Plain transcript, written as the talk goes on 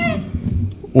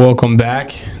welcome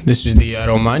back. This is the I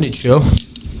Don't Mind It show,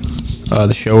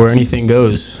 the show where anything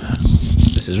goes.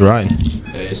 This is Ryan.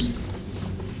 Ace.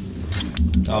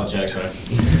 Oh, Jack, sorry.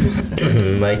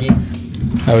 Mikey?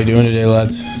 How we doing today,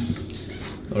 lads?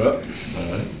 What up?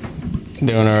 All right.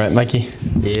 Doing all right, Mikey?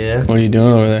 Yeah. What are you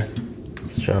doing over there?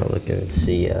 Just trying to look and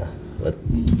see what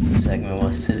the segment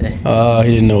was today.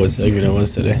 He didn't know what segment it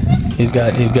was today. He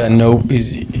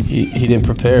didn't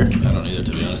prepare. I don't either,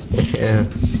 to be honest. Yeah.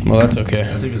 Well, that's okay.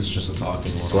 I think it's just a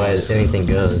talking one. That's why anything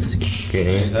goes.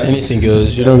 Exactly. Anything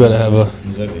goes. You don't gotta have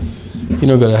Exactly.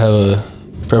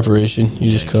 a preparation.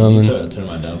 You just come and Turn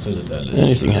mine down, please.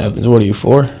 anything happens. What are you,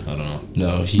 4? I don't know.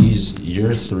 No,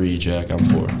 you're 3, Jack. I'm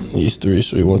 4. He's 3,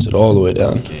 so he wants it all the way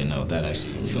down. Okay, no, that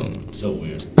actually felt so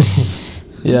weird.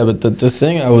 Yeah, but the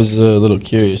thing I was a little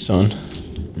curious on.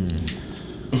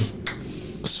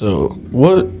 So,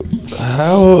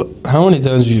 how many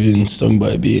times have you been stung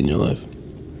by a bee in your life?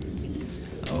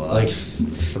 Like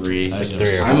 3. Like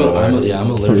 3 or I'm 4. allergic.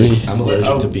 I'm allergic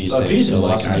Oh, to bee bees stings, so are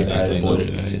like the I same thing, avoid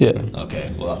though. it. Yeah.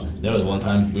 Okay, well, there was one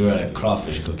time we were at a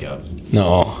crawfish cookout.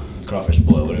 No. Crawfish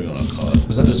boil, whatever you want to call it.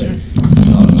 Was that this year?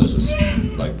 No, this was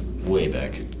like way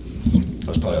back. I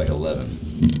was probably like 11.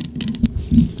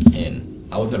 And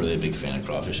I was never really a big fan of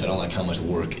crawfish. I don't like how much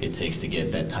work it takes to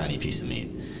get that tiny piece of meat.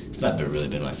 It's not really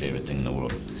been my favorite thing in the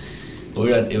world. But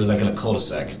it was like in a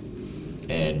cul-de-sac.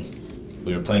 And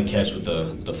we were playing catch with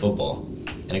the football.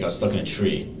 And it got stuck in a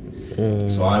tree.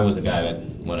 So I was the guy that,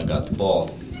 when I got the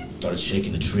ball, started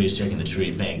shaking the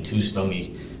tree, bang, 2 stung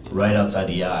me right outside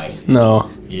the eye. No.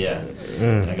 Yeah.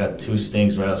 And I got 2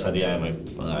 stings right outside the eye.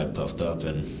 My eye puffed up,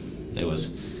 and it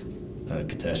was a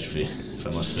catastrophe, if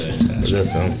I must say.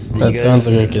 That sounds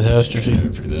like a catastrophe. Yeah,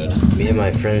 pretty bad. Me and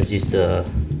my friends used to,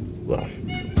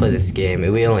 play this game.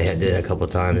 We only did it a couple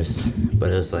times, but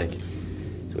it was like,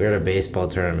 we were at a baseball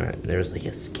tournament. And there was like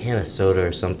a can of soda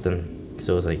or something,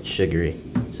 so it was like sugary.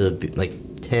 So like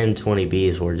 10, 20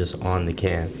 bees were just on the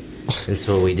can. And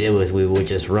so what we did was we would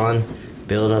just run,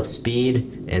 build up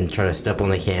speed, and try to step on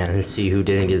the can and see who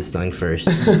didn't get stung first.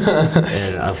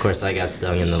 And of course I got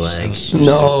stung in the leg.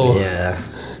 No. Yeah.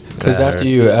 Because after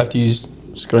you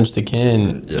scrunch the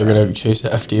can, they're gonna chase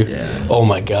after you. Yeah. Oh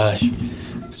my gosh.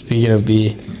 Speaking of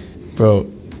bee, bro,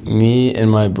 me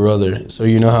and my brother. So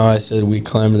you know how I said we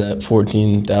climbed that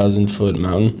 14,000-foot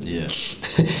mountain? Yeah.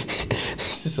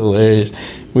 It's just hilarious.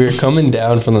 We were coming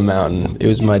down from the mountain. It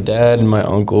was my dad and my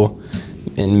uncle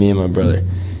and me and my brother.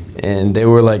 And they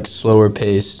were like slower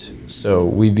paced, so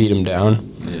we beat them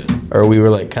down. Yeah. Or we were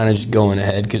like kind of just going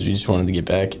ahead because we just wanted to get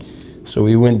back. So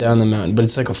we went down the mountain, but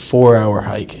it's like a 4-hour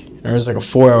hike. Or it's like a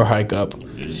 4-hour hike up.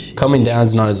 Coming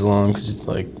down's not as long because it's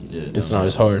like, it's not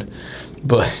as hard.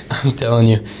 But I'm telling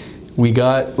you, we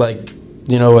got like,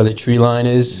 you know where the tree line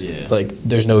is? Yeah. Like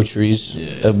there's no trees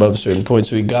Yeah. above a certain point.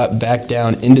 So we got back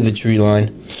down into the tree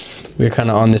line. We were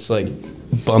kind of on this like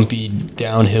bumpy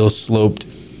downhill sloped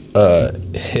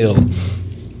hill.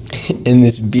 And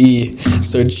this bee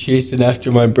started chasing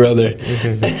after my brother.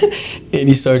 And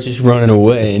he starts just running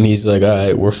away. And he's like, all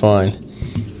right, we're fine.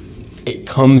 It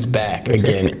comes back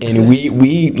again. And we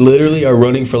literally are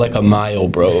running for like a mile,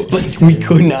 bro. Like, we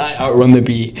could not outrun the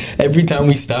bee. Every time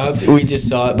we stopped, we just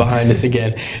saw it behind us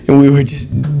again. And we were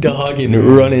just dogging,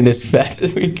 running as fast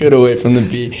as we could away from the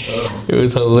bee. It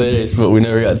was hilarious, but we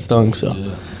never got stung, so.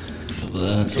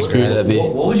 Screw that bee.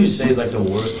 What would you say is like the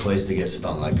worst place to get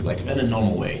stung? Like in a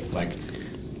normal way? Like,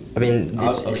 I mean,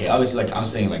 okay, obviously, like I'm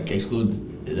saying, like exclude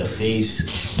the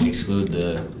face, exclude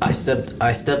the. I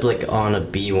stepped like on a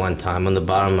bee one time on the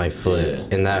bottom of my foot,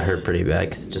 Yeah. and that hurt pretty bad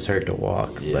because it just hurt to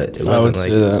walk. Yeah. But it I would wasn't say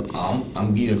like that.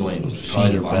 I'm either going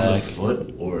probably or on the back.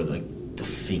 foot or like the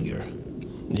finger.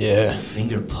 Yeah. The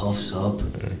finger puffs up.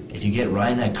 If you get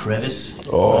right in that crevice,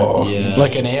 Oh, Yeah.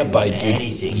 like an ant bite, dude.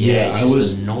 anything. Yeah, Yeah, it's I just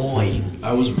was- annoying.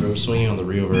 I was rope swinging on the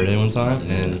Rio Verde one time,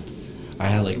 and I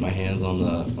had like my hands on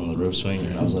the rope swing,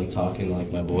 and I was like talking to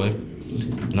like my boy,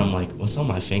 and I'm like, "What's on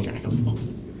my finger?" And I go, "Oh."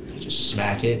 I just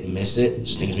smack it, miss it,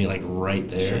 stings me like right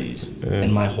there, Jeez.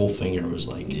 and my whole finger was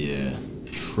like Yeah.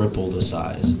 triple the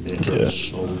size. And it hurt Yeah.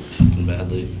 so fucking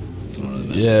badly.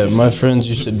 Yeah, my friends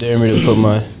used to dare me to put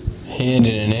my hand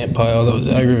in an ant pile that was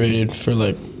aggravated for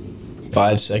like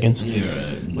 5 seconds. You're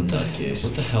right. In that case.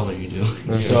 What the hell are you doing?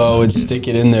 So I would stick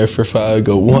it in there for 5, I'd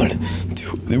go 1,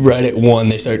 2, right at 1,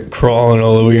 they start crawling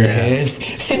all over your hand.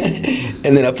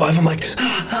 And then at 5, I'm like,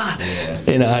 Yeah.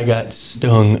 and I got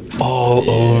stung all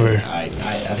over. I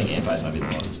think ant bites might be the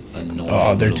most annoying.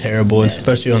 Oh, they're little terrible, nasty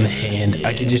especially on the thing. hand. I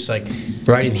Yeah. could just like,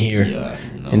 right in here, Yeah,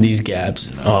 no. in these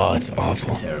gaps. Oh, it's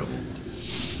awful. Terrible.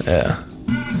 Yeah.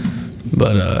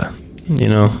 But, you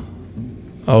know,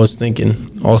 I was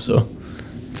thinking also,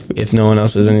 if no one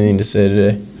else has anything to say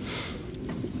today.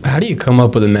 How do you come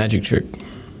up with a magic trick?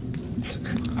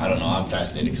 I don't know. I'm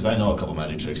fascinated because I know a couple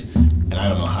magic tricks, and I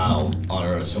don't know how on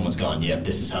earth someone's gone, yep,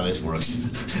 this is how this works.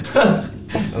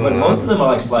 But most of them are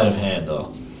like sleight of hand,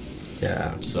 though.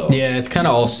 Yeah. So Yeah, it's kind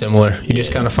of all similar. You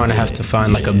just kind of have to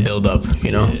find like a build up,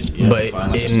 you know. you have But to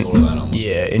find like a storyline almost.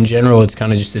 in general, it's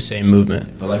kind of just the same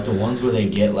movement. But like the ones where they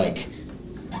get like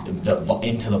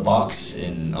into the box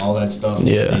and all that stuff,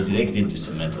 Yeah. they did do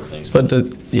some mental things. But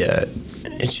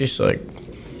it's just like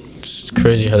it's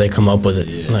crazy how they come up with it.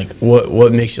 Yeah. Like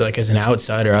what makes you like as an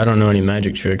outsider? I don't know any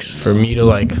magic tricks. For me to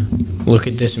like look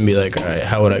at this and be like, all right,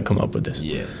 how would I come up with this?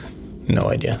 Yeah, No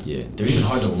idea. yeah. They're even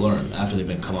hard to learn after they've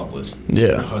been come up with. Yeah.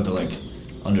 They're hard to like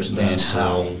understand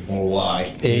how or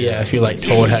why. Yeah, if you're like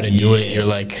told how to do it, you're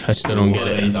like, I still don't get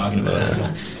What are you it. talking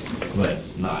about? But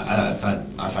no, I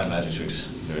find magic tricks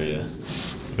very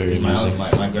Very my, amusing.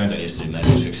 my granddad used to do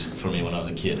magic tricks for me when I was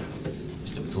a kid.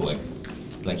 Used to pull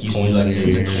like he used to Coins do out like of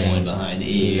the your ear. coin behind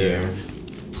the ear,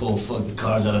 pull fucking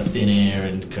cards out of thin air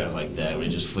and crap like that. Where he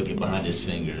just flick it behind his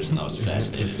fingers, and I was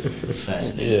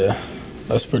fascinated. Yeah,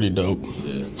 that's pretty dope.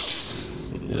 Yeah.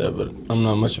 Yeah, but I'm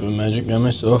not much of a magic guy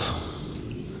myself.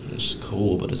 It's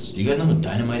cool, but it's Do you guys know what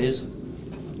dynamite is?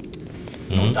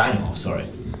 No, dynamo. Sorry.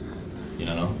 You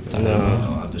don't know? No.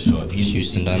 I'll have to show it. He's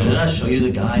Houston Did Dynamo. I show you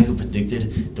the guy who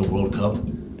predicted the World Cup?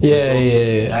 Yeah, results?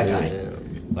 yeah. That guy. Yeah.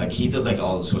 Like he does like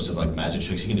all sorts of like magic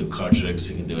tricks. He can do card tricks.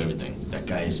 He can do everything. That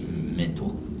guy is mental.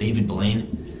 David Blaine,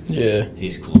 Yeah,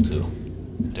 he's cool too.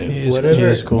 he is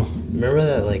Whatever. cool. Remember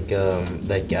that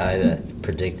that guy that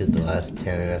predicted the last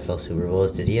 10 NFL Super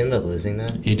Bowls? Did he end up losing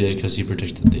that? he did because he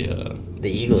predicted The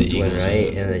Eagles The win, Eagles right?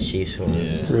 win. And the Chiefs won.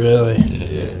 Yeah. Really?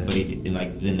 Yeah, but in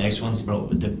like the next ones, bro.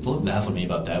 What baffled me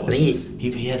about that was I think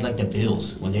he had like the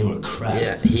Bills when they were crap.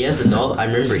 Yeah, he has the I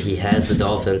remember he has the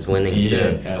Dolphins winning Yeah,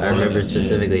 soon. yeah, I remember yeah.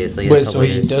 specifically. It's like a Wait, couple so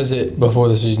he years. does it before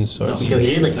the season starts? No, he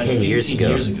did it like 10 years 15 ago.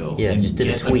 years ago. Yeah, and just did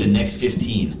a guess, like tweet. the next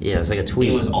 15. Yeah, it was like a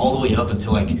tweet. It was all the way up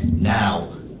until like now.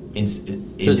 It was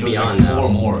there was beyond like now. 4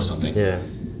 more or something. Yeah.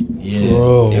 Yeah.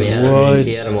 Bro, it And was he, what? had,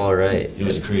 he had them all right. It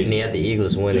was crazy. And he had the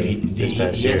Eagles Dude, winning this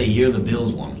past he had the year. year the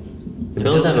Bills won. The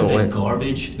Bills have haven't been won.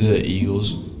 garbage. the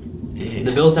Eagles. Yeah.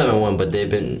 The Bills haven't won, but they've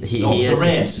been. He No, has the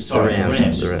Rams. Sorry, the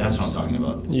Rams. The Rams. That's what I'm talking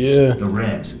about. Yeah, The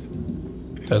Rams.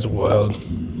 that's wild.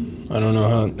 I don't know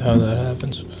how that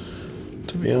happens,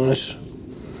 to be honest.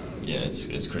 Yeah,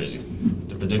 it's crazy.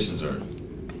 The predictions are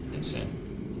insane.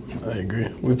 I agree.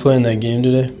 We playing that game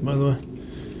today, by the way.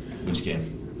 Which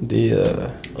game? The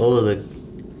Oh,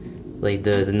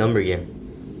 the number game.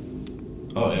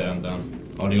 Oh yeah, I'm down.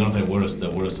 Oh, do you want to play the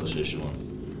word association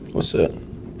one? what's that?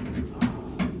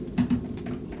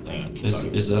 Hang on, keep Is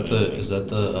talking. is that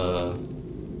the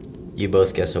You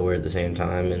both guess a word at the same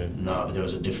time, and No, but there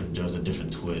was a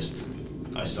different twist.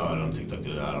 I saw it on TikTok.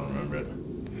 I don't remember it.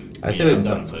 I say Yeah, we. I'm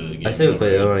down to play the game. I say we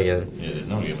play the other one again. Yeah, the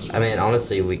number game was I mean,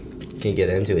 honestly, we can get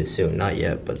into it soon. Not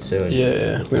yet, but soon.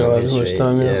 Yeah, we don't have as much Straight.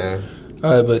 time, you know. Yeah.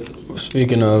 All right, but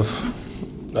speaking of,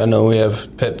 I know we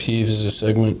have pet peeves as a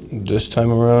segment this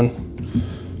time around.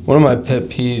 One of my pet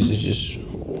peeves is just,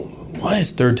 why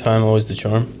is third time always the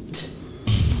charm?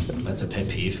 That's a pet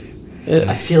peeve. I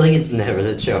Yeah. feel like it's never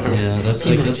the charm. yeah? That's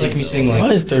like me saying Why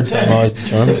like is third time always the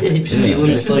charm? People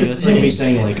that's like me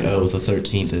saying like oh the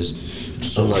 13th is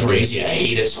so Unlucky. crazy. I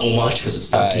hate it so much because it's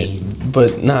 13.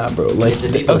 But nah, bro. Like, It's the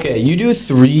people- okay, you do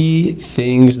 3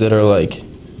 things that are like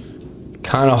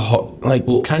kind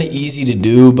of easy to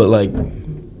do, but like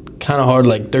kind of hard.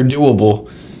 Like they're doable.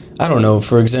 I don't know.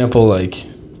 For example, like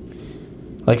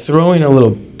throwing a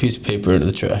little piece of paper into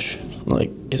the trash.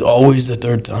 Like is always the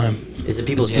third time. Is it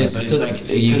people's Yeah, guess? but Because it's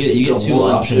like- you get because 2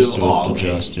 one, options two, to oh, okay.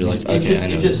 adjust. You're like It okay, just, I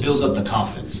know it this just is- builds up the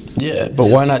confidence. Yeah, but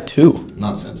why not 2?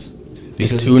 Nonsense.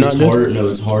 Because two it's not good? harder. No,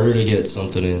 it's harder to get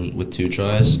something in with 2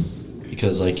 tries.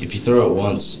 Because like if you throw it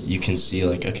once, you can see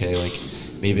like okay, like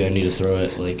maybe I need to throw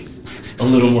it like a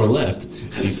little more left.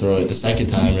 If you throw it the second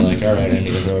time, you're like all right, I need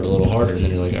to throw it a little harder, and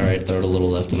then you're like all right, throw it a little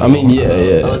left. And a I mean, little yeah, harder.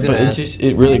 yeah. I was But gonna it ask- just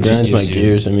it really It just grinds my gives you-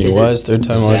 gears. I mean, Is why it- is third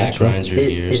time always the That charm? grinds your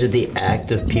gears. Is it the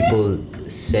act of people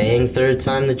saying third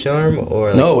time the charm, or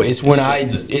like, No, it's when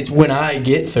It's it's when I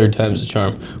get third time's the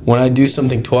charm. When I do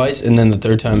something twice and then the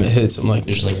third time it hits, I'm like,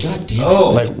 You're just like god damn. it. Oh,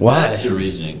 Like, why? That's your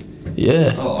reasoning.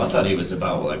 yeah. Oh, I thought he was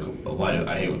about like why do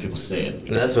I hate when people say it.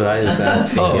 That's what I just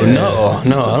asked. Oh Yeah.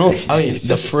 no, I don't. I mean, It's the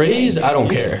just a phrase, saying. I don't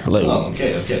care. Like, Oh,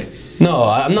 okay. no,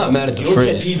 I'm not mad at the Your pet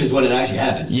phrase. peeve is when it actually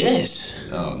happens. Yes,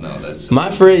 Oh no, that's my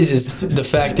phrase is the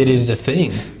fact that it is a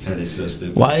thing. that is so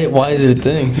stupid. Why is it a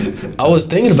thing? I was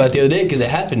thinking about it the other day because it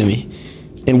happened to me.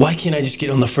 And why can't I just get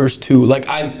on the first 2? Like,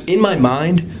 I'm in my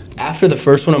mind, after the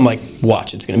first one, I'm like,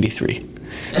 watch, it's going to be 3.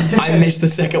 I missed the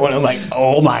second one. I'm like,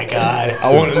 oh my God,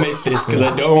 I want to miss this because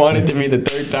I don't want it to be the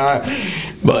third time.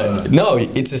 But no,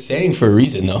 it's a saying for a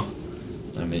reason, though.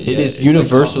 I mean, It is it's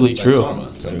universally like true.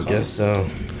 karma. It's like I karma. guess so.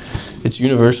 It's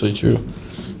universally true,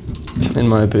 in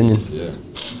my opinion. Yeah.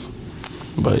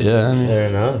 But yeah, I mean, Fair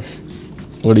enough.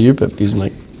 what are your pet peeves,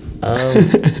 Mike?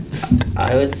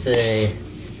 I would say,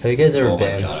 have you guys ever Oh my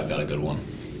been? God, I've got a good one.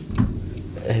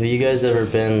 Have you guys ever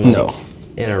been No,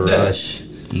 in a rush?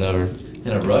 Never.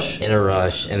 In a rush? In a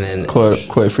rush, and then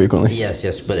quite frequently.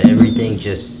 yes, but everything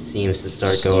just seems to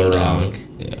start Slow going down. wrong.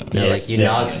 Yeah. You know, Yes, like you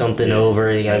knock definitely. something Yeah.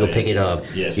 over, you gotta go Yeah. pick it up.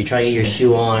 Yes. You try to get your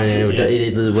shoe on, and Yeah.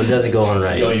 it doesn't go on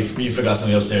right. Yo, you forgot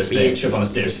something upstairs. Yeah. Big trip on the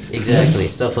stairs. Exactly,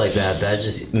 stuff like that. That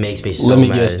just makes me so Let me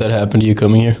mad. guess, that happened to you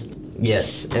coming here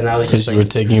Yes, and I was because just you were like,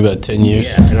 taking about 10 years.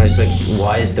 yeah, and I was like,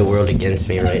 why is the world against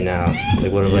me right now?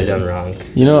 Like, what have I done wrong?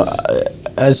 You know,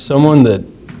 as someone that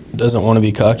doesn't want to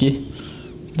be cocky,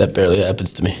 that barely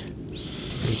happens to me.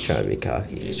 He's trying to be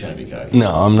cocky. He's trying to be cocky. No,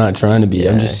 I'm not trying to be.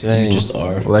 I'm Yeah, just saying. you just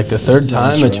are. Like the third It's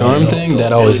not time a trying. charm thing,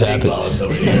 that always Big happens. balls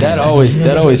over here. That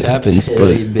always happens, but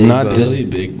Really big not balls. this.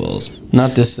 big balls.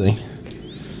 Not this thing.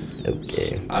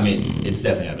 Okay. I mean, it's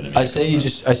definitely happened to me. I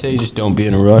say you just don't be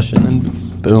in a rush, and then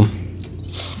boom.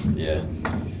 Yeah.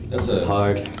 That's a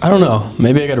Hard. I don't know.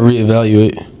 Maybe I got to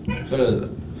reevaluate. But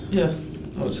yeah,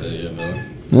 I would say yeah,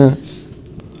 Yeah.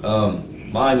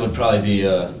 mine would probably be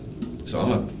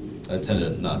so I tend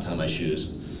to not tie my shoes.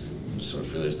 I'm just sort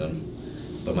of fearless them.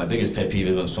 But my biggest pet peeve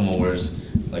is when someone wears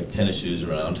like tennis shoes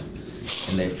around,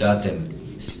 and they've got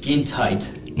them skin tight.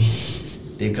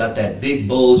 They've got that big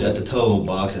bulge at the toe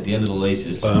box at the end of the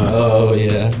laces, Oh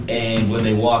yeah. and when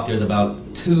they walk, there's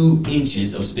about 2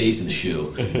 inches of space in the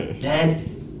shoe. That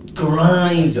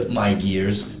grinds my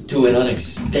gears to an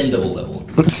unextendable level.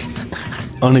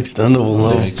 Unextendable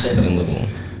level. Extendable.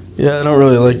 Yeah, I don't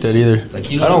really like that either.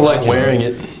 Like, you know I don't what I'm like talking wearing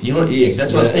about. it. You know, yeah,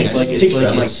 that's what I'm saying. It's I like just it's picture it.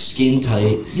 like I'm it's skin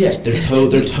tight. Yeah.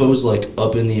 Their toes like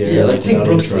up in the air. Yeah, like take without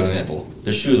Brooks any for trying. example.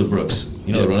 The shoe, the Brooks.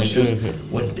 You know the running shoes.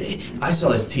 When I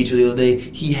saw his teacher the other day,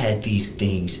 he had these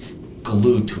things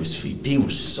glued to his feet. They were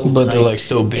so But tight. they're like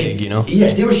so big, And- you know?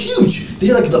 Yeah, they were huge. They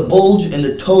had like the bulge, and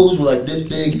the toes were like this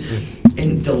big,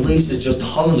 and the laces just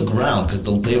hung on the ground because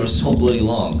they were so bloody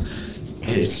long.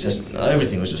 It's just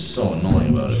everything was just so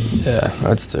annoying about it. Yeah,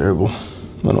 that's terrible.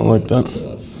 I don't like It's that.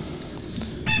 tough.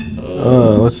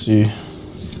 Let's see.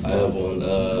 I have one.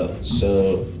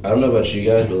 So I don't know about you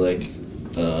guys, but like,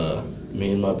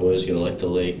 me and my boys go to like the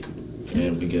lake,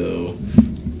 and we go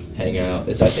hang out.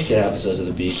 I think it happens to us at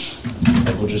the beach.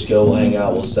 Like we'll just go, we'll hang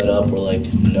out, we'll set up. We're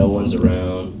like no one's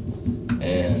around,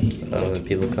 and like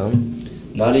People come.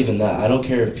 not even that. I don't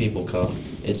care if people come.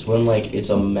 It's when like it's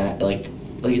like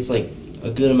it's like a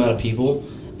good amount of people,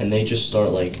 and they just start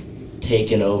like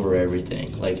taking over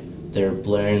everything. Like they're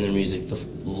blaring their music the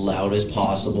loudest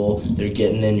possible. They're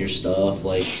getting in your stuff.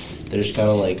 Like they're just kind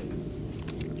of like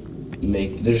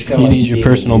they're just kind You of. need your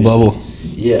personal bubble.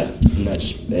 Yeah, and that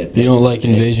just You don't like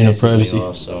invasion of pisses me privacy.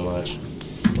 off so much.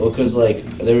 Well, because like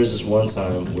there was this one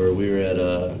time where we were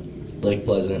at Lake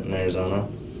Pleasant in Arizona.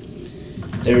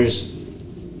 There's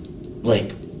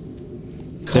like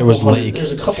There was lake.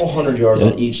 There's a couple hundred yards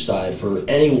on each side for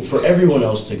everyone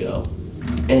else to go,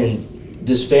 and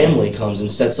this family comes and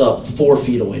sets up 4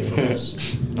 feet away from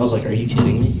us. I was like, "Are you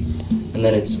kidding me?" And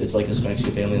then it's like this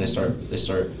Mexican family, and they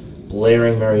start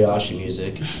blaring mariachi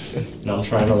music, and I'm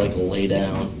trying to like lay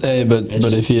down. Hey, but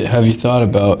It's- if you have you thought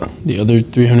about the other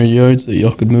 300 yards that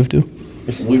y'all could move to?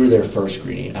 We were there first,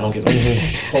 Greeny. I don't give a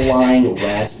flying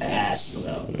rat's ass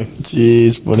about.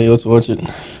 Jeez, buddy, let's watch it.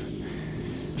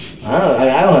 I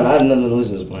have nothing to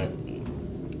lose at this point.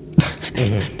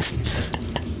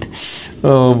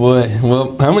 Oh boy.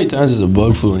 Well, how many times has a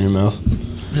bug flew in your mouth?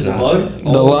 There's a bug?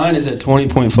 The line is at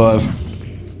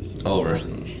 20.5. Over.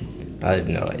 I have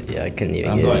no idea. I couldn't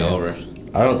even. I'm get going it. over.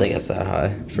 I don't think it's that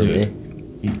high for Dude.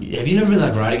 me. Have you never been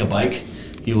like riding a bike?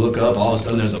 You look up, all of a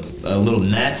sudden there's a little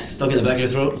gnat stuck in the back of your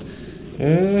throat?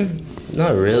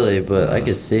 Not really, but I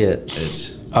could see it.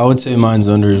 It's I would say mine's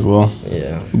under as well,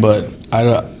 Yeah. but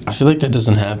I feel like that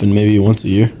doesn't happen maybe once a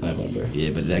year. I remember. yeah,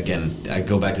 but again, I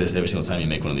go back to this every single time you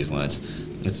make one of these lines.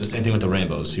 It's the same thing with the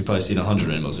rainbows. You've probably seen 100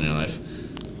 rainbows in your life,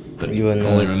 but You wouldn't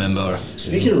only know. remember.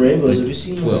 Speaking of rainbows, Like have you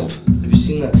seen 12. Have you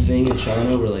seen that thing in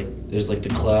China where like there's like the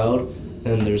cloud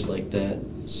and there's like that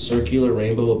circular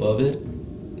rainbow above it?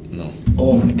 No.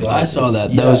 Oh my god! I saw it's-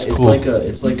 that. That was cool.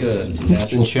 It's like a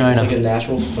natural. in China. It's like a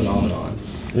natural phenomenon.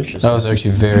 Interesting. That was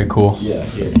actually very cool. Yeah.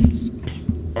 Here.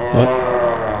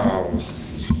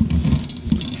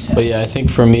 But yeah, I think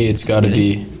for me it's got to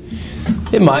be.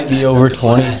 It might be over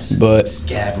 20, but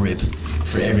scab rip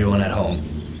for everyone at home.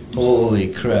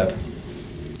 Holy crap!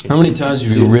 How many times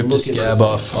have you Dude, ripped a look at scab this.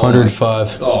 off? Oh my-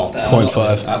 105. Oh, Point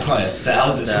five. Probably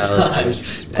 1,000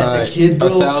 times. As Alright, a kid, bro.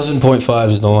 1,000.5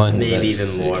 is the line. Maybe even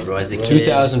That's more, sick. bro. As a kid,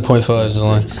 2,000.5 is the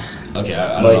line. Okay,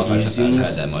 I don't Mike, know you if seen I've this?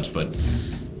 had that much, but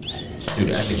dude,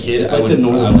 as a kid, It's I like the would,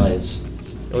 Northern I would Lights.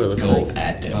 what it looks go like.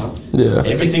 at them. Huh? Yeah,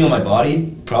 Everything on my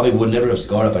body probably would never have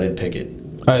scarred if I didn't pick it.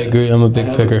 I agree. I'm a big I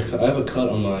have picker. I have a cut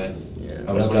on my.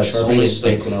 I was I've like got so sharpening many a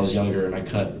steak when I was younger, and I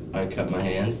cut my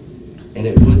hand, and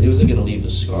it wasn't gonna leave a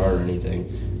scar or anything.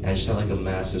 And I just had like a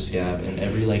massive scab, and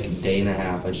every like day and a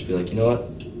half, I'd just be like, you know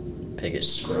what, Pick it.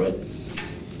 screw it.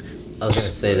 I was gonna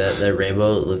say that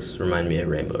rainbow remind me of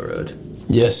Rainbow Road.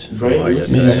 Yes. Right? Oh, It looks,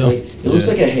 yeah. exactly, Me like, it looks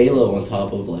Yeah. like a halo on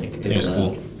top of like the Yeah, it's cloud.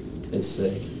 cool. It's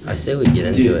sick. I say we get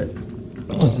into Dude.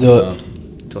 it. Let's do it.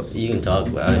 You can talk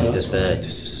about it. I was gonna say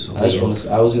This is so. I was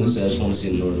gonna say I just want to see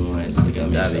the Northern Lights. It got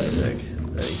me that'd be excited. sick.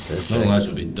 That'd be so Northern sick. Lights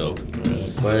would be dope.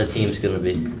 What are the teams gonna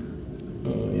be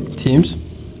Teams?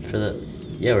 for the?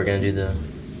 Yeah, we're gonna do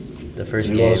the first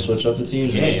Do we game. want to switch up the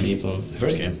teams or just Game. keep them?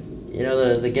 First game. You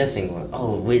know the guessing one.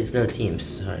 Oh wait, it's no teams.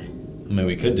 Sorry. I mean,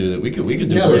 we could do that. We could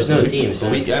do. No, word there's no association. teams, But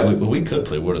huh? we could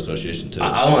play word association too.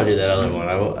 I want to do that other one.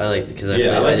 I like because I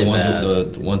Yeah, I like did the one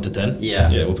bad. to 1 to 10. Yeah.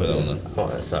 Yeah, we'll play that one then.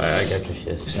 Oh, sorry, I got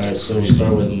confused. All right, so we'll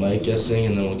start with Mike guessing,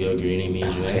 and then we'll go Greeny, me,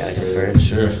 Jack. I gotta go first.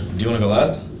 Sure. Do you want to go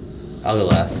last? I'll go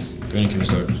last. Greeny, can we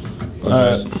start?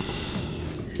 Alright.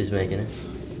 Who's making it?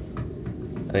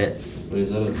 Okay, What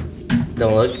is that?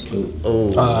 don't look. Cool.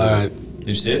 Oh. Alright. Did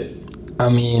you see it? I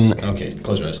mean, Okay,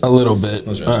 close your eyes. a little bit.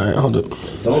 Close your eyes. Alright, hold up.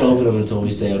 Don't open them until we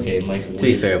say, okay, Mike. To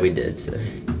be fair, we did. So.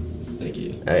 Thank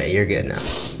you. Okay, you're good now.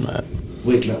 Alright.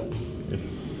 Wait, no.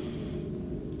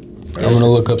 I'm gonna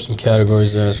look up some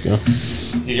categories to ask you.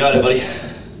 You got it, buddy.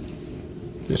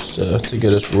 Just to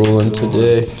get us rolling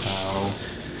today.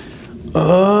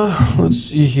 Let's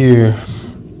see here.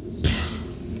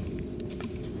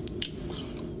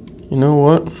 You know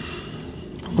what?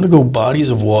 I'm gonna go bodies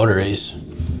of water, Ace.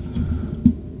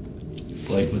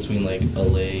 Like between like a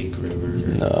lake, river.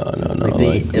 No,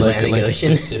 Like the Atlantic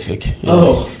Ocean? specific. Yeah.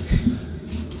 Oh.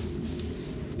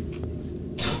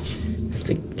 It's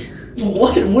a,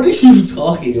 What are you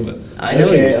talking about? I know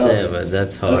what you're Okay, saying, but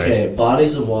that's hard. Okay,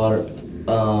 bodies of water.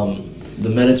 The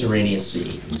Mediterranean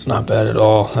Sea. It's not bad at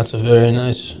all. That's a very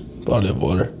nice body of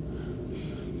water.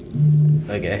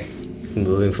 Okay,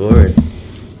 moving forward.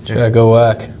 Yeah, go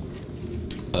whack.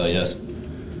 Yes.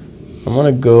 I'm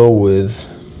gonna go with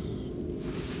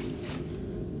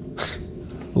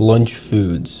lunch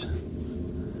foods.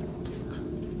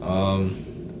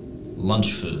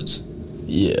 Lunch foods.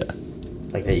 Yeah.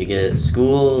 Like that you get at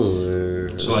school,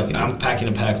 or So like, I'm packing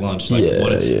a packed lunch. Like, Yeah,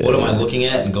 what am I yeah. looking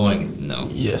at and going? No.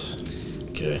 Yes.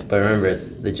 Okay. but remember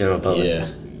it's the general public. Yeah.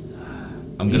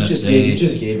 I'm You gonna just say.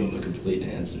 gave him a complete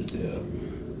answer too.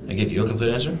 I gave you a complete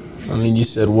answer. I mean, you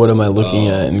said, what am I looking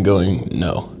Oh. at and going,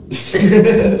 no.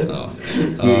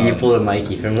 Oh. You pulled a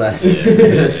Mikey from last. Yeah,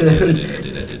 I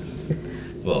did.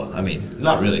 Well, I mean,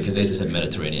 not really, because Asa said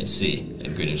Mediterranean Sea,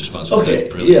 and Greenwich response was Okay, that's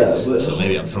brilliant. yeah, but- So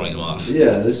maybe I'm throwing him off.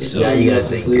 Yeah, this is. So- Now you gotta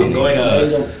think.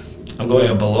 I'm going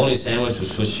a bologna sandwich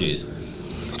with Swiss cheese.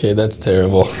 Okay, that's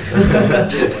terrible.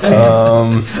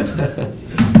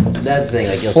 That's the thing.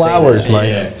 Like you'll Flowers, say that. Mike.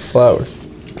 Yeah. Flowers.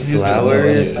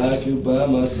 Flowers. I could buy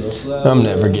myself flowers. I'm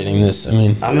never getting this. I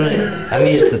mean, I mean,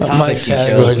 it's the my topic you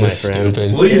categories chose, my are friend.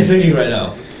 stupid. What are you thinking right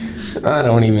now? I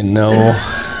don't even know.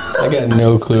 I got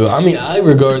no clue. I mean, I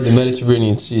regard the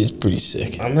Mediterranean Sea as pretty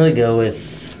sick. I'm gonna go with.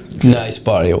 Nice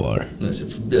body of water. That's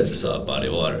a solid body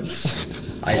of water.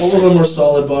 All of them are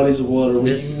solid bodies of water. What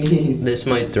This do you mean? this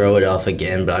might throw it off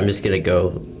again, but I'm just gonna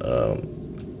go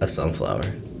a sunflower.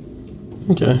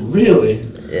 Okay. Really?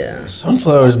 Yeah.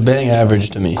 Sunflowers bang average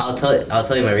to me. I'll tell you my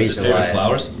Just reason favorite why.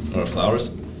 flowers or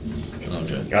flowers?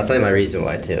 Okay. I'll tell you my reason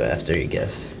why too after you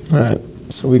guess. All right.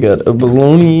 So we got a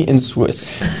bologna and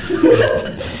Swiss.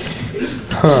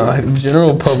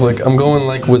 General public, I'm going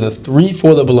like with a 3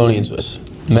 for the bologna and Swiss.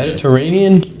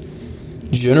 Mediterranean,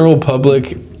 general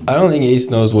public, I don't think Ace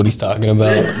knows what he's talking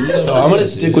about. So I'm going to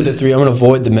stick with the 3. I'm going to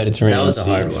avoid the Mediterranean That was a Sea.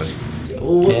 hard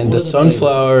one. And the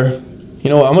sunflower, you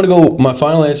know what, I'm going to go, my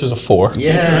final answer is a 4.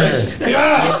 Yes.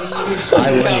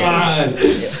 I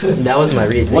win. That was my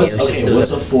reasoning. What's It was okay? just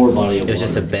What's a, a 4 body of it water? was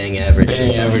just a bang average.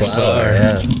 Bang average flower.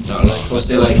 Yeah. No, let's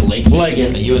say like Lake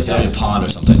Michigan. He was having a pond or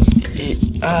something.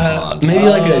 Maybe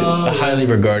like a highly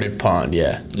regarded pond,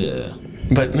 yeah. Yeah.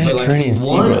 But Mediterranean Sea,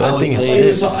 one, bro, I that would thing say-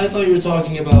 is shit. I thought you were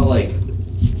talking about like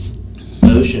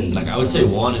oceans. Like I would say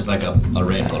one is like a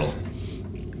rain puddle,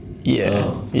 Yeah,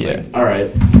 Oh, yeah, All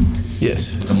right.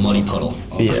 yes. like a muddy puddle.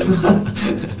 Yeah.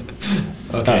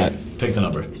 Okay. Alright. Pick the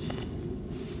number.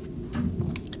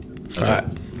 Alright.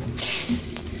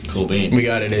 Cool beans. We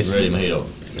got it, Ace. Ready, mojito.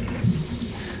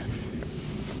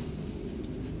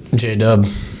 J-Dub.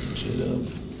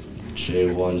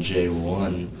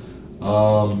 J1.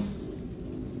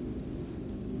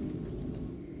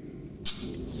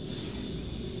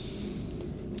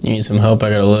 You need some help? I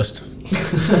got a list.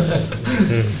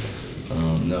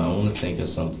 No, I want to think of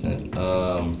something.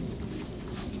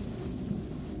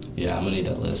 Yeah, I'm gonna need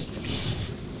that list.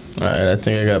 All right, I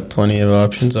think I got plenty of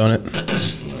options on it.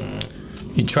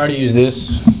 You try to use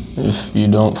this. If you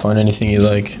don't find anything you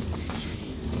like,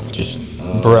 just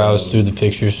browse through the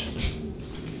pictures.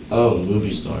 Oh,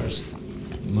 movie stars.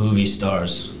 Movie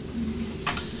stars.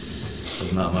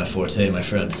 That's not my forte, my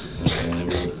friend.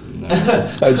 Okay, no.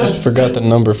 I just forgot the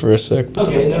number for a sec.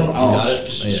 Okay, no. Got Oh, it?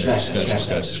 scratch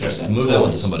that. Move that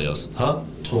one to somebody else. Huh?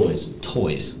 Toys.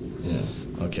 Toys. Yeah.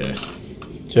 Okay.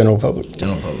 General public.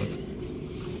 General public.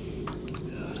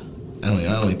 God. I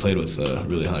only played with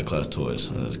really high class toys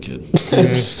when I was a kid.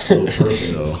 Oh,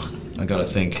 perfect. So I gotta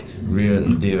think rear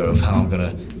and dear of how I'm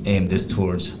gonna aim this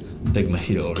towards Big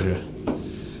Mojito over here.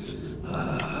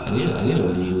 I need to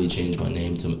legally change my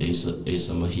name to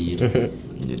Asa Mahid.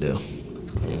 You do.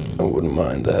 I wouldn't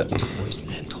mind that. Toys,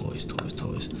 man. Toys.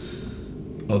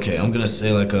 Okay, I'm gonna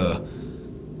say like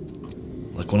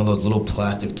one of those little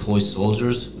plastic toy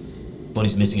soldiers, but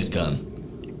he's missing his gun.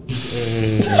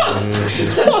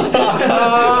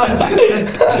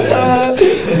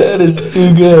 That is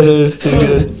too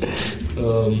good.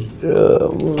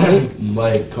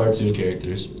 My cartoon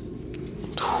characters.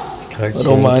 I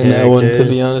don't mind that one, to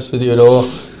be honest with you at all.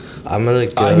 I'm gonna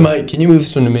go. I might. Can you move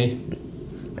this one to me?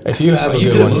 If you have a you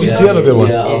good could've one. moved If that. you have a good one.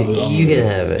 Yeah, You can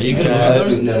have it. You could Yeah, have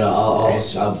that's- those? No,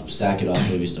 I'll sack it off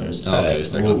movie stars. Oh, okay,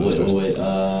 second Wait, of those stars. wait.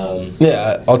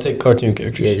 Yeah, I'll take cartoon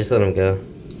characters. Yeah, just let him go.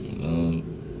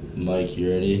 Mike,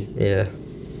 you ready? Yeah.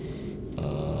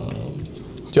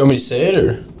 Do you want me to say it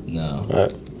or? No.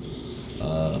 Alright.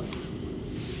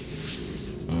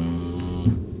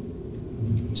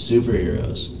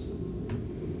 Superheroes.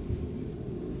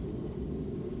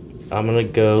 I'm gonna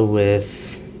go with.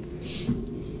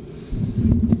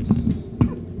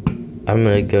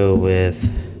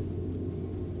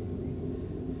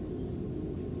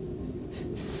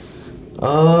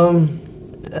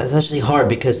 That's actually hard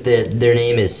because their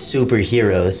name is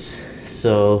superheroes,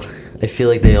 so I feel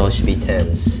like they all should be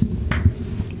 10s.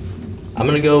 I'm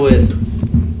gonna go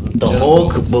with the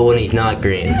Hulk, but when he's not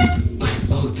green.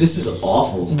 Oh, this is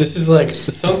awful. This is like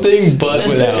something but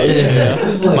without. This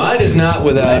is like- Mine is not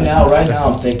without. Right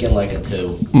now, I'm thinking like a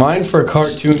 2. Mine for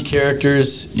cartoon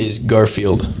characters is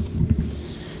Garfield.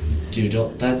 Dude,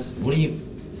 what do you?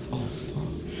 Oh, fuck.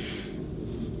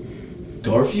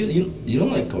 Garfield? You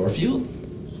don't like Garfield?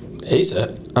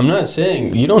 Asa, I'm not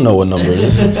saying you don't know what number it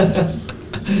is.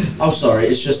 I'm sorry,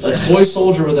 it's just a toy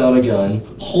soldier without a gun.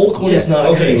 Hulk when it's not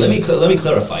okay, green. let me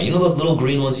clarify. You know those little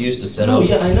green ones you used to set Oh, up?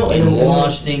 yeah, I know. And And-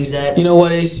 launch things at? You know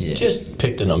what, Ace? Yeah. Just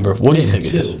pick the number. What do you think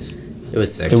it is? 2. It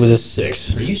was 6. It was a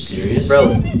 6. Are you serious?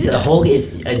 Bro, the Hulk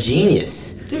is a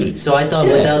genius. Dude, So I thought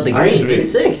yeah, without the I green, agree. it's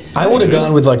a 6. I would have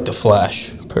gone with like the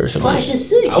Flash, personally. Flash is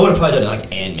 6. I would have probably done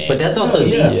like Ant-Man. But that's also Oh,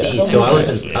 yeah. DC, Yeah. so I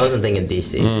wasn't thinking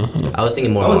DC. I was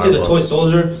thinking more I would say Marvel. the toy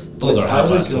soldier, those are I high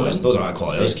class would go- toys. Those are high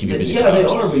quality. Those keep you busy Yeah, for they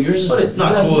hours. are, but yours is. But it's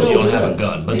not that's cool if you no don't have a good.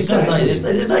 gun. But Exactly.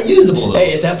 it's not usable though.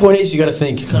 Hey, at that point, Ace, you got to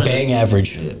think kinda bang just-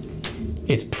 average. Yeah.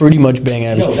 It's pretty much bang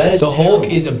average. No, that is the Hulk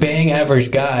terrible. is a bang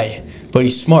average guy, but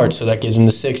he's smart, so that gives him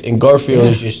the 6. And Garfield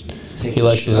is just Take he the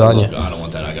likes shot. lasagna. I don't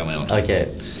want that. I got my own. Okay.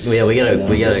 Yeah, we gotta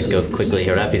this go is- quickly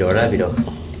here. Rapido.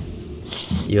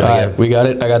 You All wanna right, we got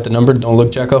it. I got the number. Don't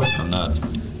look, Jacko. I'm not.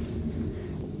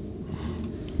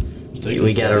 go?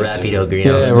 We got a Rapido green.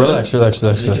 Yeah, on. relax. I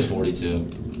think it's 42.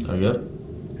 42. Are you good?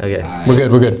 Okay.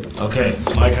 We're good. Okay,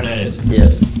 Mike Hernandez. Yeah.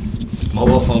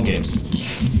 Mobile phone games.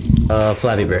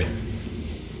 Flappy Bird.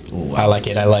 I like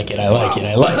it.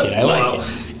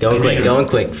 Going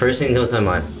quick. First thing comes to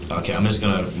my mind. Okay, I'm just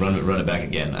gonna run it back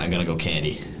again. I'm gonna go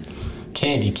candy.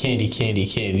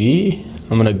 Candy.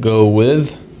 I'm gonna go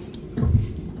with.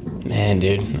 Man,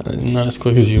 dude, not as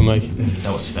quick as you, Mike.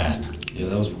 That was fast. Yeah,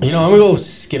 that was. You know, I'm gonna go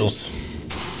Skittles.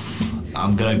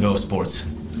 I'm gonna go sports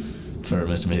for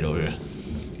Mr. Mate over here.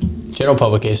 General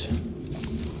public Ace.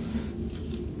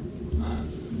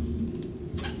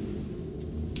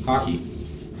 Hockey.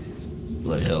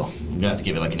 Bloody hell. I'm gonna have to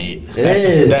give it like an 8. It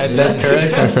is. That's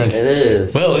correct, my friend. It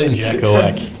is. Well in, Jacko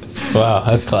Wack. Wow,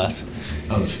 that's class.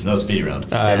 That was a speedy round.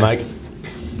 All right, Mike.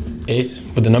 Ace,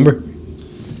 with the number.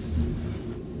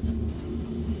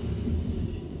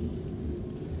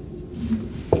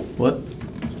 What? All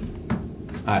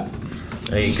right.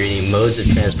 Okay, Greeny. Modes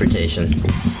of transportation.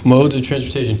 Modes of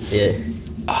transportation. Yeah.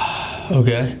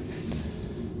 Okay.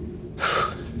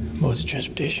 Modes of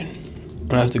transportation. I'm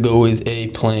gonna have to go with a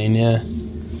plane. Yeah,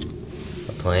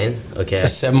 A plane? Okay. a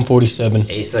 747.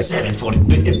 Ace like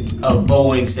 740. A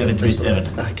Boeing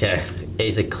 737. okay.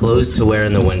 Ace like clothes to wear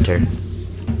in the winter.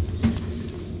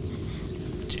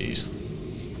 Jeez.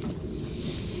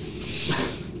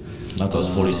 Not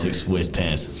those 46 waist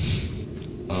pants.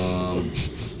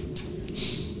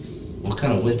 What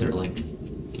kind of winter? Like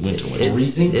Winter.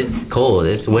 freezing? It's cold.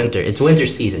 It's winter. It's winter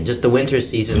season. Just the winter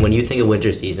season. When you think of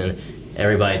winter season,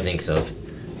 everybody thinks of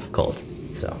cold.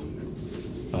 So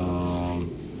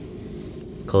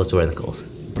clothes to wear in the cold.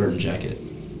 Burton jacket.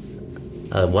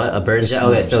 What? A bird jacket?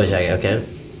 Okay, snow jacket. Okay.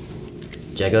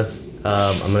 Jago.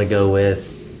 I'm gonna go with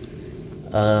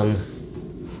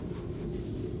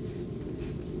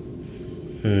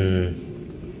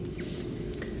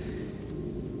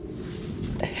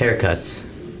haircuts.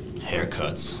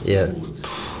 Haircuts. Yeah.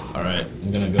 All right,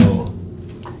 I'm gonna go.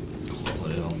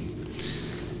 What hell?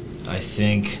 I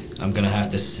think I'm gonna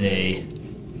have to say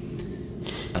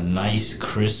a nice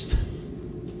crisp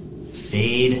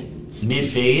fade, mid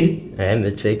fade. And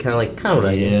it's kind of what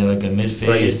I Yeah, like a mid what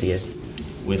I used to fade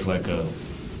get. with like a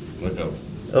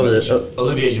Over the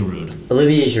Olivier Giroud.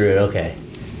 Olivier Giroud. Okay.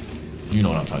 You know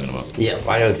what I'm talking about. Yeah,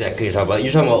 I know exactly what you're talking about.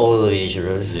 You're talking about old Olivier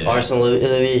Giroud. Yeah. Arsenal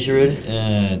Olivier Giroud.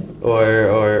 And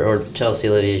Or Chelsea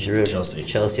Olivier Giroud.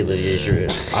 Chelsea. Olivier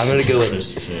Giroud. I'm gonna go with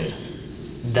crisp fade.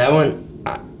 that one.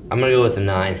 I'm gonna go with a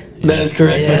 9. That is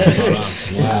correct.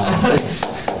 Wow.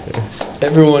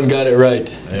 Everyone got it right.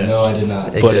 Yeah. No, I did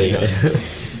not. But Exactly.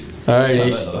 All right,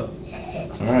 Ace. All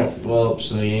right. Well,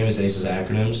 so the game is Ace's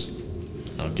acronyms.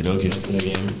 Okie That's dokie. the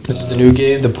new game. This is the new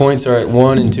game. The points are at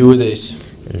 1 and 2 with Ace.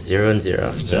 And 0 and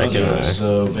 0. Jack and I.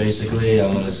 So basically,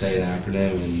 I'm gonna say an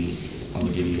acronym, and I'll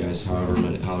give you guys however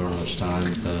much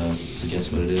time to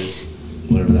guess what it is,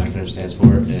 whatever the acronym stands for.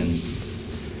 And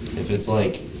if it's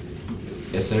like,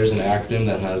 if there's an acronym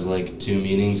that has like 2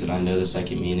 meanings, and I know the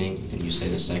second meaning, and you say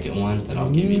the second one, then I'll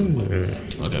give you.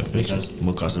 Okay. Make sense?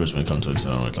 We'll cross the bridge when we come to it, because I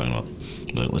don't know what we're talking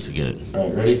about. But let's get it. All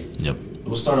right, ready? Yep.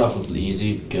 We'll start off with the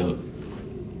easy goat.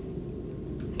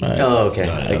 All right. Oh, okay.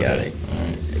 Got it, I got okay. it. All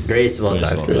right. Greatest of all Greatest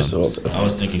time. of all Greatest time. of all time. I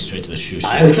was thinking straight to the shoe.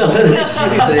 I thought of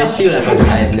the shoe.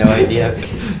 I have no idea.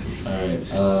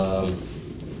 All right.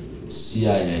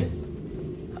 CIA.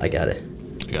 I got it.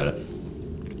 I got it.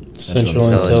 Central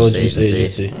Intelligence Intelligence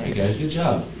Agency. Agency. All right, guys, good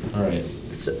job. All right.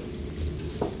 So,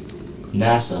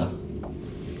 NASA.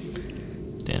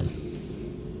 Damn.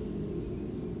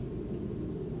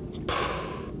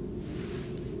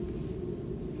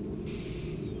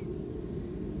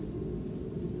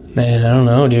 Man, I don't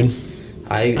know, dude.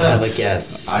 I have a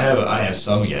guess. I have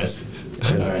some guess.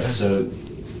 All right, so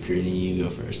Greeny, you go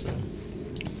first then.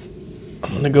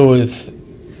 I'm gonna go with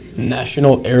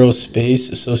National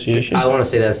Aerospace Association. I want to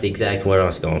say that's the exact word I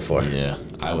was going for. Yeah,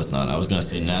 I was not. I was gonna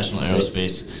say National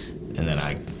Aerospace, and then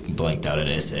I blanked out at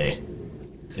SA.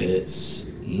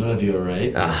 It's none of you are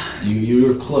right. Ah. You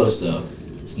were close though.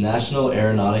 It's National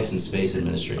Aeronautics and Space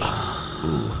Administration.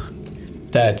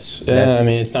 That's, That's- I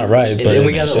mean, it's not right, And but then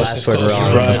we got the that's last as word close wrong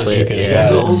as right as completely, you could yeah.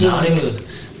 have got it. Aeronautics.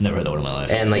 Never heard that word in my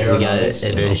life. And like we got Aeronautics,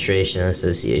 Administration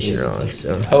Association Space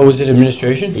wrong. So Oh, was it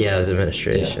administration? yeah, it was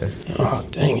administration. Oh,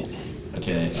 dang it.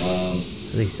 Okay.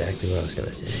 That's exactly what I was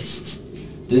gonna say.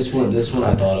 This one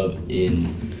I thought of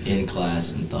in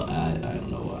class and thought I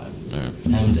don't know why. Alright.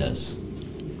 HEMDES.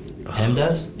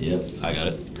 Hemdes? Yep. I got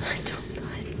it. I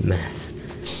don't know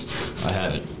math. I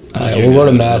have it. All right, we'll go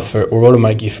to math first. We'll go to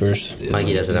Mikey first. Yeah.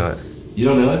 Mikey doesn't know You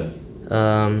don't know it? it.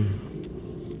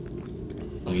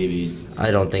 I'll give you.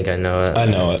 I don't think I know it. I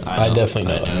know it. I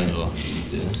definitely know I it. know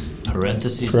it. Yeah.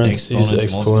 Parentheses, Parentheses, exponents,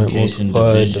 exponent, multiplication,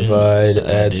 multiply, division, divide,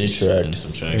 add, addition, subtract. and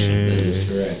subtraction. That is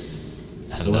correct.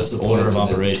 And So that's what's the the order points? of Is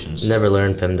it- operations. Never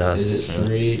learned PEMDAS. Is it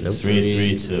 3? Nope.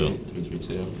 3-3-2.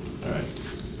 3-3-2. All right.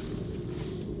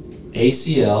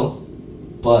 ACL,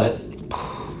 but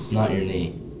it's not your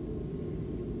knee.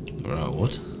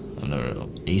 What? I've never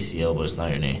ACL, but it's not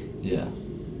your knee. Yeah,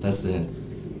 that's the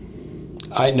hint.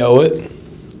 I know it,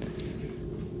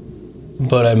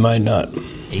 but I might not.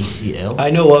 ACL? I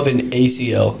know of an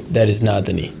ACL that is not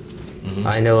the knee.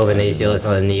 I know of an ACL that's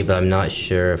not a knee, but I'm not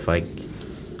sure if I.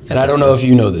 And I don't know if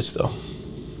you know this, though.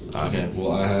 Okay.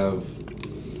 Well,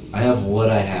 I have what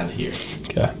I have here.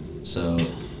 Okay. So,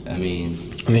 I mean,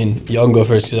 Y'all can go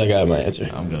first because I got my answer.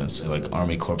 I'm gonna say like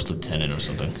Army Corps Lieutenant or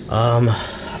something.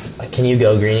 Can you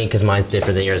go, Greenie? Because mine's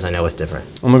different than yours. I know it's different.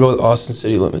 I'm gonna go with Austin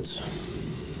City Limits.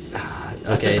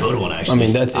 That's Okay. a good one,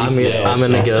 actually. That's I'm ACL. gonna, I'm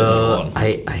gonna That's a go.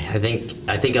 good one.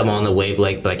 I think I'm on the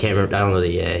wavelength, but I can't remember. I don't know the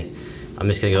EA. I'm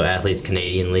just gonna go Athletes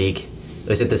Canadian League.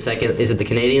 Is it the second? Is it the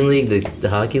Canadian League, the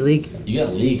hockey league? You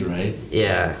got league, right?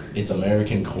 Yeah. It's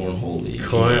American Cornhole League.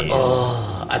 Corn.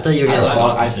 Oh, I thought you were I gonna.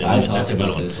 thought- That's a talked good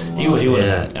about one. this a lot. He would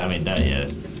Yeah. have. I mean, that, yeah. Yeah, I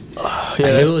knew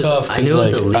that's it was- tough I because knew it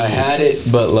was like a league. I had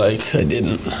it, but like I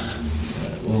didn't.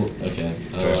 Alright, well, okay.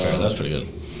 Fair. That's pretty good.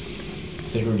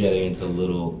 I think we're getting into a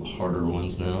little harder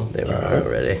ones now. They were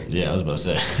already. Yeah, I was about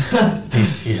to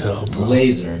say. Yeah, bro.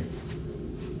 Laser.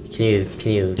 Can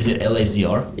you? Is it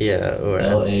LAZR? Yeah. Or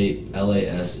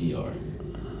LASER.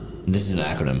 This is an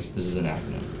acronym. This is an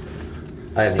acronym.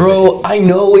 I have Bro, I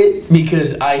know it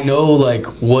because I know like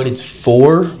what it's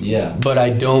for, Yeah. but I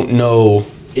don't know.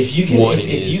 If you can, What if it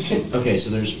you is. can, okay. So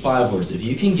there's 5 words. If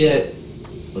you can get,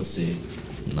 let's see.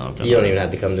 No, I've got You don't it. even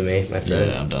have to come to me, my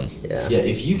friend. Yeah, I'm done. Yeah. Yeah. What's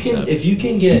If you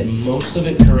can get most of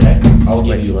it correct, I'll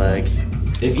White give you. flag.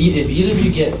 If either of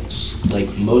you get like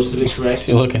most of it correct,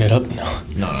 You looking it up? No.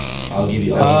 No. I'll give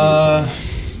you.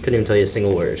 Couldn't even tell you a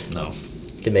single word. No.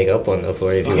 Could make up one though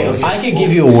for you if you want. I could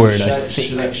give you a word, Should I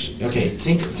think. okay,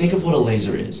 think of what a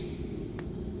laser is.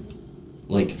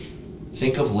 Like,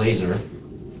 think of laser,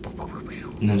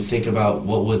 and then think about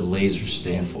what would laser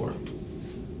stand for.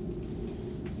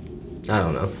 I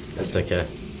don't know. That's okay.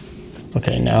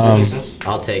 Okay, Does that now, make sense?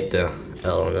 I'll take the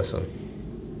L on this one.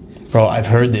 bro, I've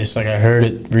heard this. Like I heard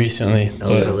it recently,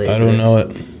 but I laser. don't know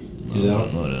it. You know?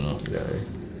 No, I don't know.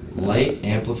 Light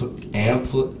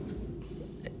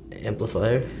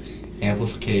Amplifier.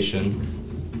 amplification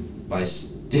by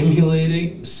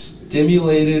stimulated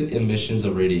emissions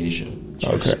of radiation.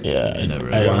 Okay, yeah, I Never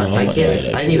don't heard know. of if I I got can't. it, I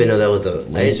didn't actually. even know that was a.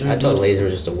 Laser, I thought dude? laser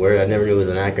was just a word. I never knew it was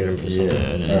an acronym for something. Yeah, I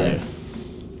didn't All right. know.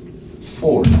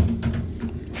 Ford.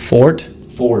 Fort.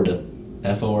 Ford.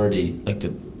 F-O-R-D. Like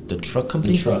the truck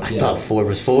company? The truck. I Yeah. thought Ford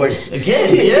was Ford.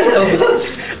 Again, yeah.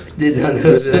 Did not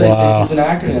know It's, that. Wow. it's an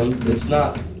acronym. It's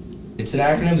not. It's an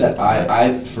acronym that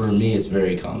I for me it's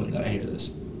very common that I hear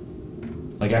this.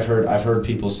 Like I've heard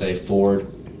people say Ford,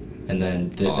 and then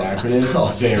this acronym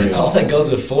very All often. that goes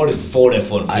with Ford is Ford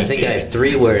F-150. I think I have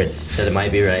 3 words that it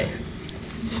might be right.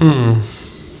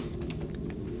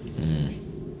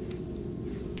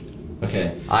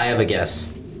 Okay, I have a guess.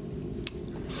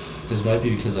 this might be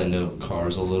because I know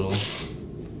cars a little,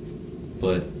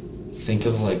 but think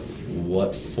of like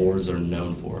what Fords are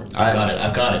known for. I've got it. I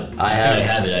think I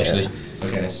have it actually.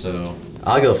 Okay, so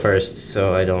I'll go first,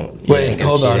 so I don't. Wait, think I'm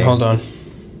hold on, cheating. hold on.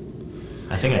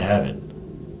 I think I have it.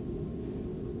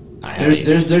 I have it.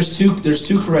 there's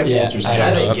two correct Yeah, answers. I I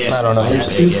have don't a know. guess. I don't know. I There's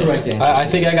have a two guess. correct answers. I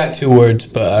think I got 2 words,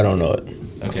 but I don't know it.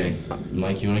 Okay,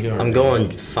 Mike, you want to go? I'm going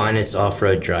finest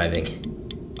off-road driving.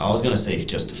 I was gonna say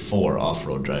just for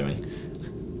off-road driving.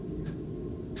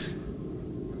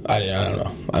 I don't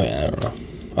know. I mean, I don't know.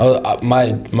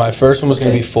 My first one was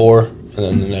gonna be 4, and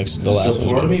then the last So one.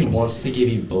 part Was of me gonna be wants to give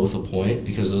you both a point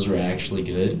because those are actually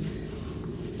good,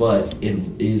 but it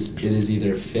is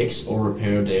either fix or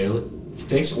repair daily,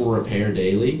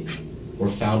 or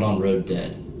found on road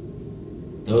dead.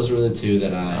 Those were the 2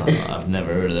 that I. I've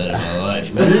never heard of that in my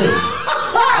life. I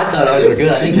thought ours were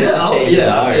good. I think we should change it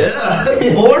to ours.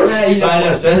 Ford? Yeah, you know, Sign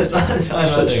up, sign I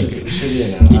Should, think. should be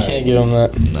You can't give them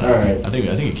that. No, Alright. I think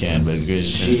you can, but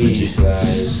it's just Jeez,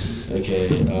 guys. Okay. I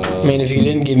mean, if you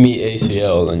didn't give me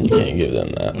ACL, then you can't give them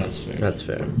that. That's fair. That's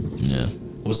fair. Yeah.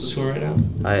 What's the score right now?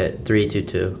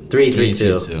 3-2-2.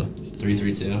 3-3-2.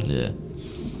 3-3-2. Yeah.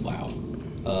 Wow.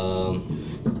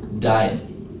 Diet.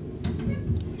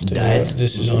 Diet.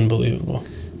 This is unbelievable.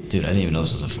 Dude, I didn't even know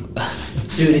this was a.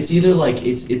 Dude, it's either like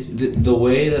it's the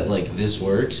way that like this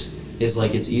works is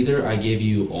like it's either I give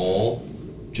you all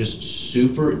just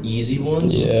super easy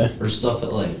ones, Yeah. or stuff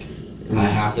that like I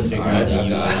have to figure out that you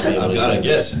gotta be able I've to got to get.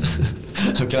 guess.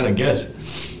 I've got to guess.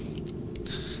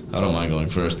 I don't mind going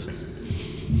first.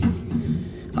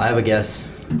 I have a guess.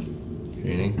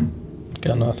 Ready?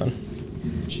 Got nothing.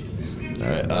 All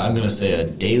right, I'm gonna say a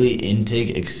daily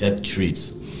intake except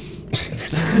treats.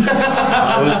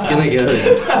 I was gonna go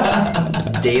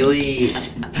daily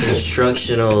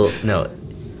instructional. No,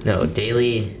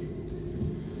 daily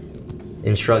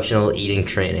instructional eating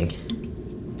training.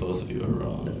 Both of you are wrong.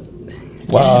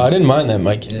 Wow, I didn't mind that,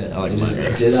 Mike. Yeah, I like it is,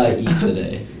 mine. did I eat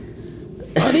today?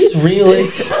 Are these really?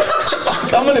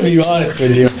 I'm gonna be honest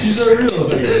with you. These are real.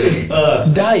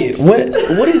 Diet. What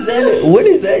is that? What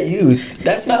is that used?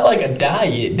 That's not like a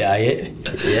diet.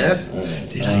 Yeah. Alright.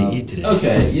 Did I eat today?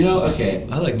 Okay, okay.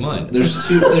 I like mine. There's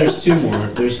two more.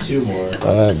 There's 2 more.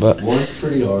 But One's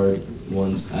pretty hard.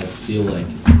 One's I feel like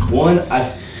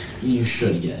you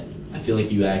should get. I feel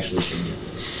like you actually should get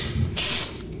this.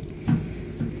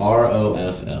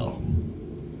 ROFL.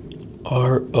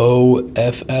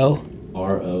 ROFL.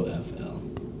 ROFL.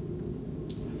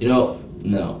 You know,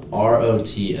 no.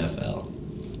 ROTFL.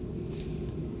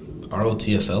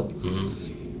 ROTFL?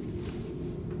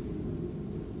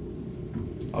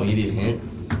 I'll give you a hint.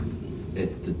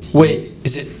 The T- Wait,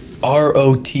 is it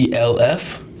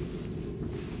ROTLF?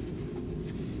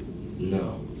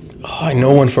 No. Oh, I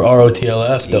know one for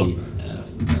ROTLF though.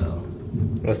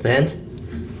 TFL. What's the hint?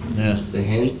 Yeah. The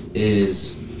hint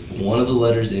is one of the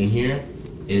letters in here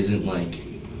isn't like,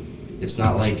 it's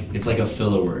not like, it's like a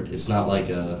filler word. It's not like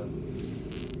a,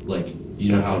 like,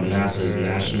 you know how NASA's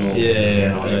national.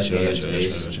 and all that shit in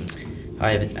space.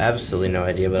 I have absolutely no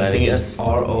idea, but I I think guess it's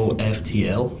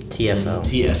ROFTL? TFL.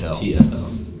 TFL. TFL.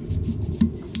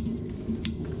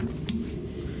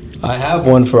 I have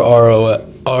one for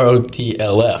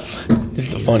ROTLF. This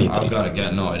is the funny I've thing.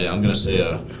 got no idea. I'm gonna say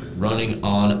running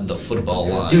on the football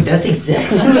line. Dude, that's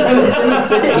exactly what I was gonna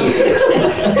say.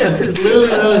 That's literally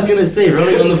what I was gonna say.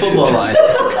 Running on the football line.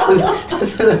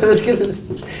 That's what I was gonna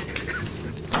say.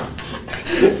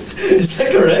 Is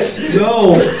that correct?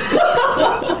 No.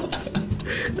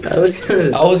 I was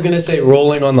gonna. I was gonna say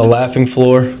rolling on the laughing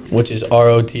floor, which is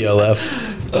ROTLF,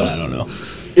 but I don't know.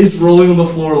 Is rolling on the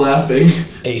floor laughing.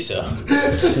 ASA.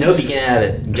 Nope, you can't have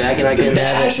it. Jack and I can The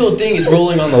have it. actual thing is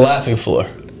rolling on the laughing floor.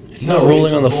 It's not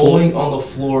rolling on the floor. Rolling on the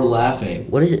floor laughing.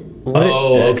 What is it? What?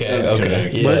 Oh, That okay, sounds okay.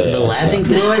 correct. Yeah. What, the laughing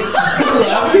floor?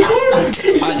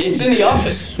 It's in the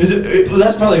office. Is it, well,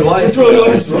 that's probably why it's probably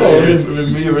why it's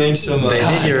wrong. Rearrange some. They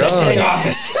did your own.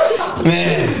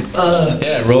 Man.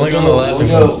 Yeah, rolling on the laughing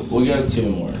floor. We'll go 2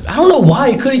 more. I don't know why.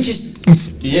 I could have just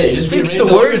Yeah, you just fixed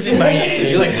rearrange the words in my head.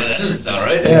 You're like, well, that doesn't sound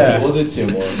right. Yeah. We'll do 2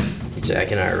 more.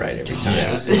 Jack and I are right every time.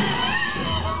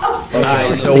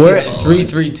 Alright, so we're at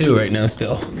 3-3-2 right now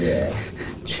still. Yeah.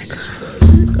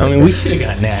 I mean, we should have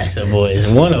got NASA, boys.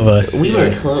 One of us. We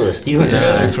were close. You and You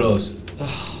guys I. are close.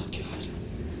 Oh, God.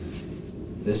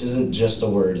 This isn't just a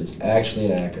word, it's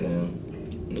actually an acronym.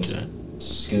 It's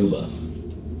SCUBA.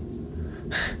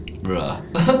 Bruh.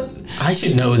 I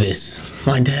should know this.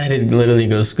 My dad had literally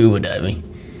go scuba diving.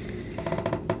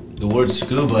 The word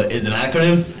scuba is an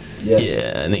acronym? Yes,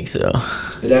 Yeah, I think so.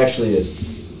 it actually is.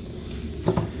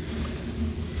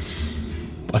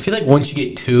 I feel like once you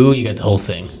get 2, you got the whole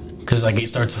thing. Because, like, it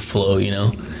starts to flow, you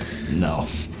know? No,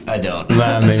 I don't.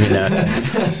 Nah, maybe not.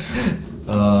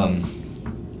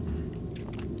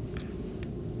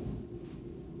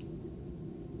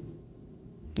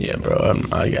 Yeah, bro,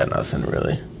 I got nothing,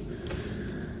 really.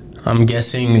 I'm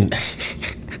guessing...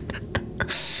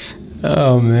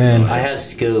 Oh, man. I have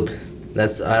Scoob.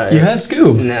 That's You have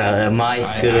Scoob? No, my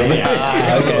Scoob.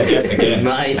 Okay, guess again.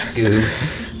 My Scoob.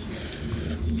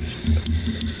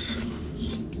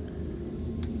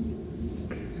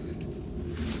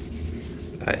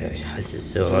 This is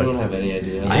so So I don't hard. have any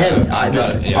idea. I have.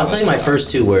 got it. Yeah, I'll tell you my that's- first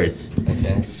 2 words.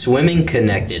 Okay. Swimming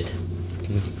connected.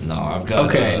 No, I've got.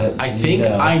 Okay, I think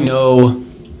No. I know...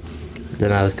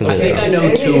 Then I was I completely think I wrong. know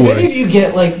If 2 any words. of you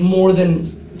get like more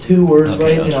than 2 words Okay,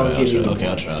 right, I'll then try, I'll give you. Okay,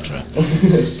 I'll try.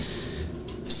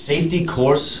 Safety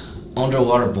course,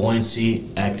 underwater buoyancy,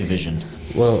 Activision.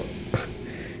 Well,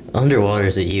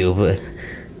 underwater's at you, but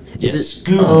Yes, it-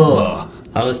 scuba. Oh.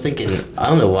 I was thinking. I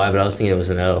don't know why, but I was thinking it was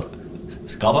an O.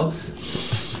 Scuba?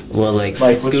 Well, like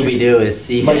Mike, what's your- Scooby Doo is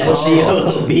C Mike, what's-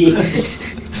 C-O-B.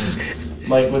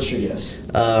 Mike, what's your guess?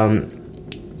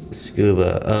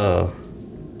 Scuba. Oh,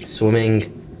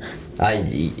 swimming.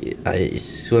 I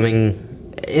swimming.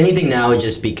 Anything now would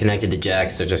just be connected to Jack,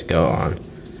 so just go on.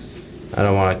 I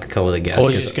don't want to come with a guess. I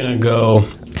was 'cause- just gonna go.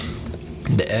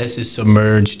 The S is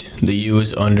submerged, the U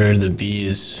is under, the B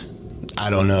is I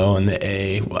don't know, and the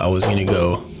A I was gonna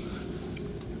go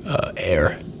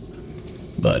air,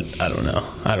 but I don't know.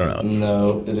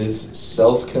 No, it is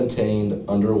self-contained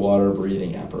underwater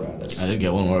breathing apparatus. I did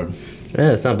get one word.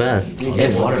 Yeah, it's not bad.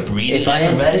 Underwater breathing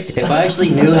apparatus? If I actually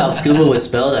knew how scuba was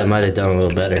spelled, I might have done a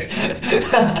little better.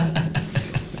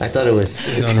 I thought it was.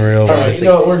 It's unreal. All right, Right? you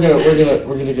know what,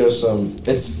 we're gonna go some.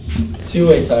 It's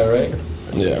 2-way tie, right?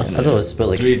 Yeah. I thought it was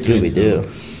spelled like 3-3-2. Scooby Doo.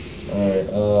 All right.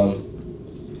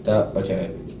 That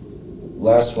okay.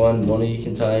 Last one. One of you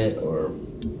can tie it, or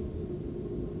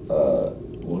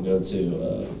we'll go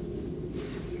to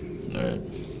Alright.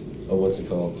 oh, what's it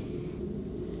called?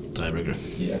 Tiebreaker.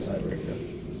 Yeah, tiebreaker.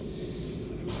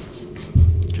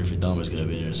 Jeffrey Dahmer's gonna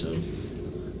be here soon.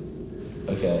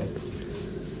 Okay.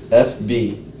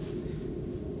 FB.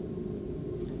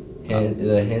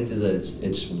 The hint is that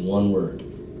it's one word.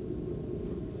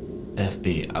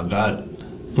 FB. I've got. I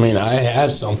mean, I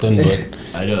have something, but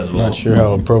I do as I'm well. not sure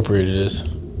how appropriate it is.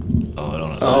 Oh, I don't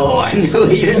know. Oh, I know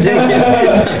what you're thinking.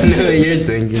 I know what you're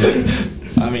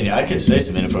thinking. I mean, I could say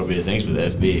some inappropriate things with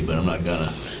FB, but I'm not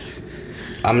gonna.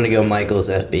 I'm gonna go Michael's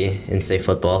FB and say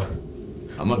football.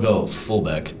 I'm gonna go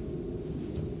fullback.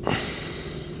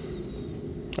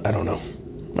 I don't know.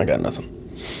 I got nothing.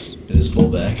 It is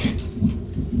fullback.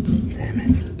 Damn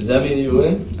it. Does that mean you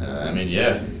win? I mean,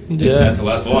 yeah. Yeah. If that's the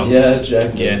last one. Yeah,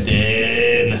 Jack. Get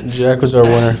in. Jack was our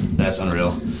winner. That's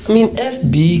unreal. I mean,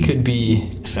 FB could be.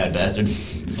 Fat bastard.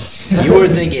 You were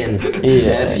thinking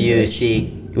Yeah.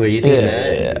 F-U-C. Were you thinking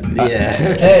Yeah, that? Yeah.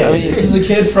 Hey, I mean, this is a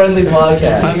kid-friendly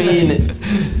podcast.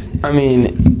 I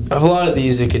mean, of a lot of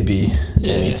these, it could be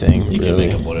anything. You can really.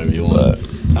 make up whatever you want.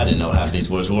 I didn't know half these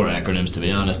words were acronyms, to be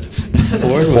honest.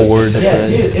 Ford. Yeah,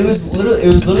 dude, it was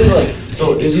literally like,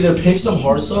 so it was either pick some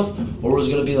hard stuff or it was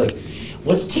gonna be like,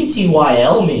 what's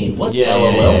TTYL mean? What's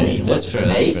LOL mean? That's What's fair.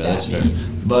 That's fair.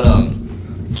 But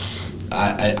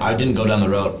I didn't go down the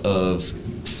route of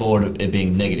Ford it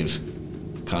being negative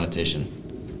connotation.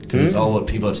 Because it's all what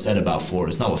people have said about Ford.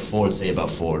 It's not what Ford say about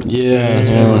Ford. Yeah. That's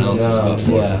what everyone else says about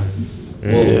Ford. Yeah.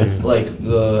 Well, Yeah. like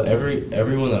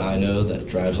everyone that I know that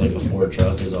drives like a Ford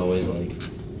truck is always like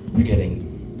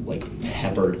getting like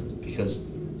peppered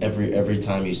because every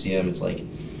time you see them, it's like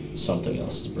something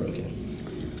else is broken.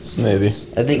 So Maybe.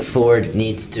 I think Ford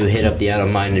needs to hit up the Out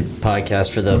of Minded podcast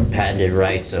for the patented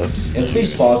rights of And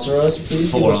please sponsor us,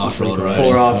 please. Ford give us some off-road free riding.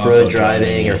 for credit. off-road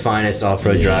driving or finest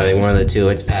off-road Yeah. driving, one of the two.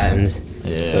 It's patent,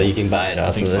 Yeah. so you can buy it I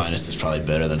off think of us. Finest is probably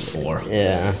better than 4.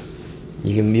 Yeah,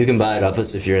 you can buy it off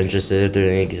us if you're interested. If there are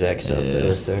any execs out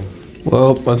there, so.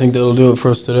 Well, I think that'll do it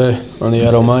for us today on the I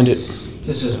Don't Mind It.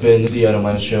 This has been the I Don't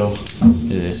Mind It Show.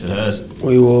 Yes, it has.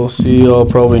 We will see y'all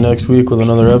probably next week with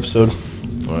another episode.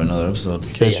 For another episode.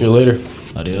 Catch you later.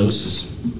 Adios.